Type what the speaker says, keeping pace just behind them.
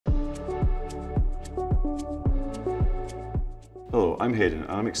Hello, I'm Hayden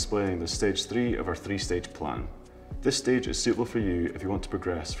and I'm explaining the stage 3 of our 3-stage plan. This stage is suitable for you if you want to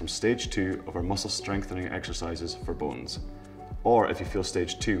progress from stage 2 of our muscle strengthening exercises for bones, or if you feel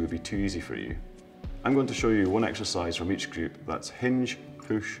stage 2 would be too easy for you. I'm going to show you one exercise from each group, that's hinge,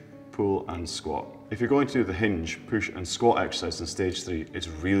 push, pull and squat. If you're going to do the hinge, push and squat exercise in stage 3, it's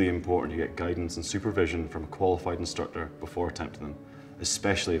really important you get guidance and supervision from a qualified instructor before attempting them,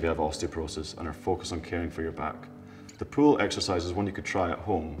 especially if you have osteoporosis and are focused on caring for your back. The pull exercise is one you could try at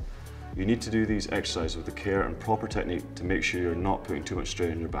home. You need to do these exercises with the care and proper technique to make sure you're not putting too much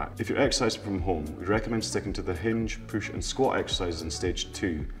strain on your back. If you're exercising from home, we recommend sticking to the hinge, push and squat exercises in stage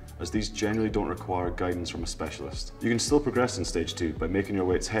 2, as these generally don't require guidance from a specialist. You can still progress in stage 2 by making your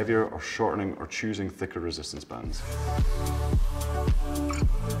weights heavier or shortening or choosing thicker resistance bands.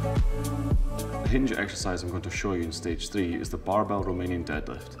 The hinge exercise I'm going to show you in stage 3 is the Barbell Romanian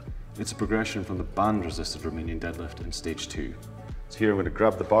deadlift. It's a progression from the band resisted Romanian deadlift in stage 2. So here I'm going to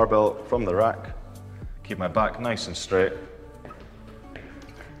grab the barbell from the rack, keep my back nice and straight.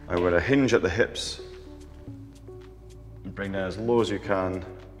 I'm going to hinge at the hips and bring down as low as you can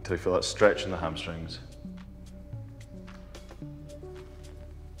until you feel that stretch in the hamstrings.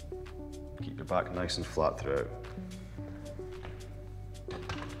 Keep your back nice and flat throughout.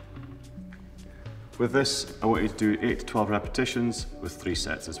 With this, I want you to do 8 to 12 repetitions with 3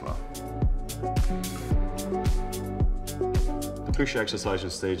 sets as well. The push exercise in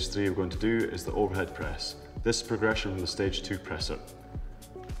stage 3 we're going to do is the overhead press. This is progression from the stage 2 press up.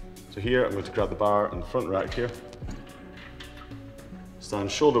 So here I'm going to grab the bar in the front rack here. Stand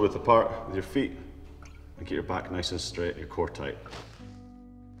shoulder width apart with your feet and keep your back nice and straight and your core tight.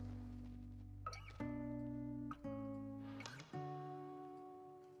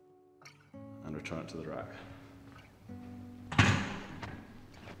 And return it to the rack.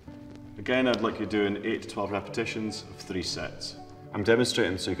 Again, I'd like you doing 8 to 12 repetitions of 3 sets. I'm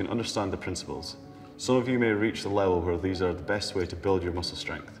demonstrating so you can understand the principles. Some of you may reach the level where these are the best way to build your muscle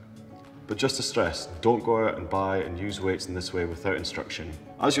strength. But just to stress, don't go out and buy and use weights in this way without instruction.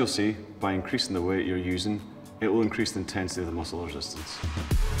 As you'll see, by increasing the weight you're using, it will increase the intensity of the muscle resistance.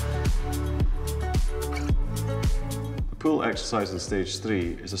 The pull exercise in stage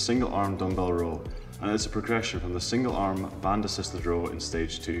 3 is a single arm dumbbell row, and it's a progression from the single arm band assisted row in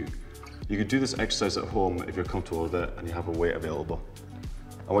stage 2. You could do this exercise at home if you're comfortable with it and you have a weight available.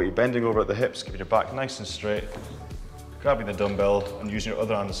 I want you bending over at the hips, keeping your back nice and straight, grabbing the dumbbell and using your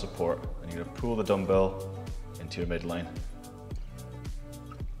other arm as support, and you're going to pull the dumbbell into your midline.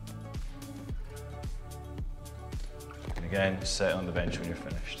 And again, set on the bench when you're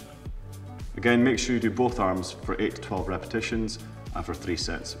finished. Again, make sure you do both arms for 8 to 12 repetitions and for 3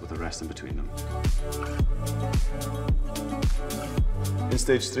 sets with a rest in between them. In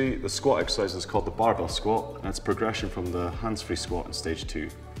stage 3, the squat exercise is called the barbell squat, and it's a progression from the hands-free squat in stage 2.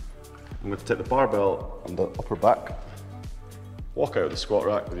 I'm going to take the barbell on the upper back, walk out of the squat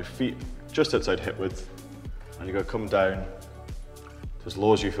rack with your feet just outside hip width, and you're going to come down to as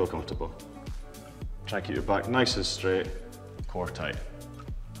low as you feel comfortable. Try and keep your back nice and straight, core tight.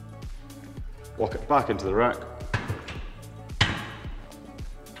 Walk it back into the rack.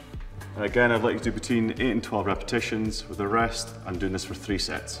 And again, I'd like you to do between 8 and 12 repetitions with a rest. I'm doing this for 3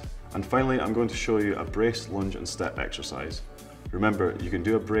 sets. And finally, I'm going to show you a brace, lunge and step exercise. Remember, you can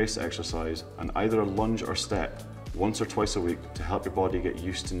do a brace exercise and either a lunge or step once or twice a week to help your body get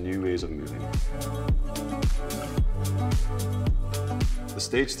used to new ways of moving. The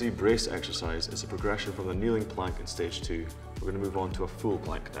stage 3 brace exercise is a progression from the kneeling plank in stage 2. We're going to move on to a full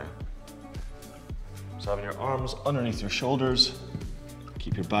plank now. So having your arms underneath your shoulders,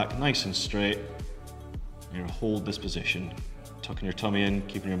 keep your back nice and straight, and you're hold this position, tucking your tummy in,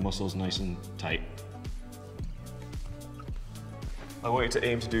 keeping your muscles nice and tight. I want you to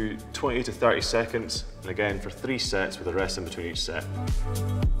aim to do 20 to 30 seconds, and again for 3 sets with a rest in between each set.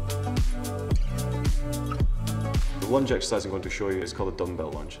 The lunge exercise I'm going to show you is called a dumbbell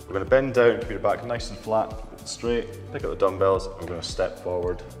lunge. We're going to bend down, keep your back nice and flat and straight, pick up the dumbbells, and we're going to step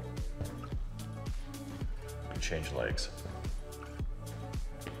forward and change legs.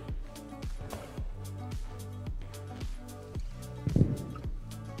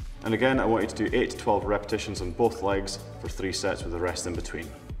 And again, I want you to do 8 to 12 repetitions on both legs for 3 sets with a rest in between.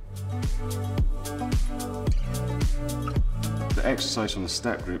 The exercise from the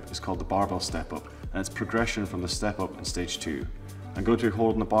step group is called the barbell step up, and it's progression from the step up in stage 2. I'm going to be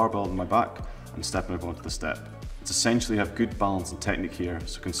holding the barbell on my back and stepping over onto the step. It's essentially have good balance and technique here,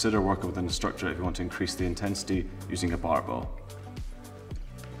 so consider working with an instructor if you want to increase the intensity using a barbell.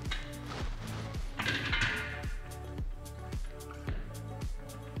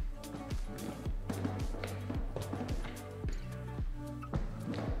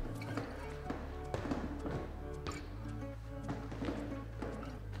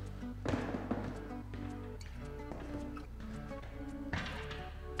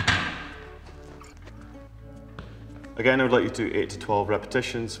 Again, I would like you to do 8 to 12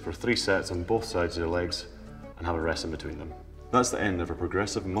 repetitions for 3 sets on both sides of your legs and have a rest in between them. That's the end of a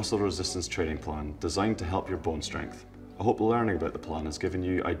progressive muscle resistance training plan designed to help your bone strength. I hope learning about the plan has given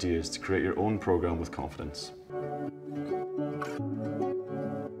you ideas to create your own program with confidence.